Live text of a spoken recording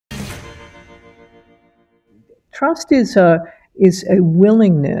Trust is a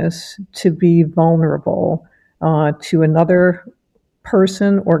willingness to be vulnerable to another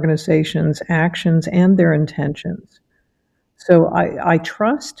person, organization's actions, and their intentions. So I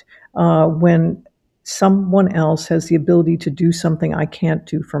trust when someone else has the ability to do something I can't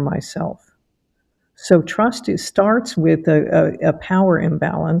do for myself. So starts with a power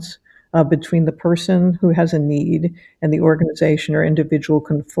imbalance between the person who has a need and the organization or individual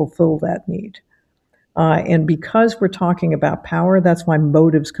can fulfill that need. And because we're talking about power, that's why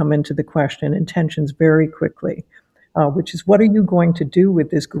motives come into the question, intentions very quickly, which is what are you going to do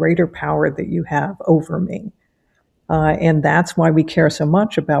with this greater power that you have over me? And that's why we care so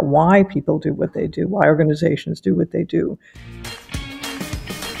much about why people do what they do, why organizations do what they do.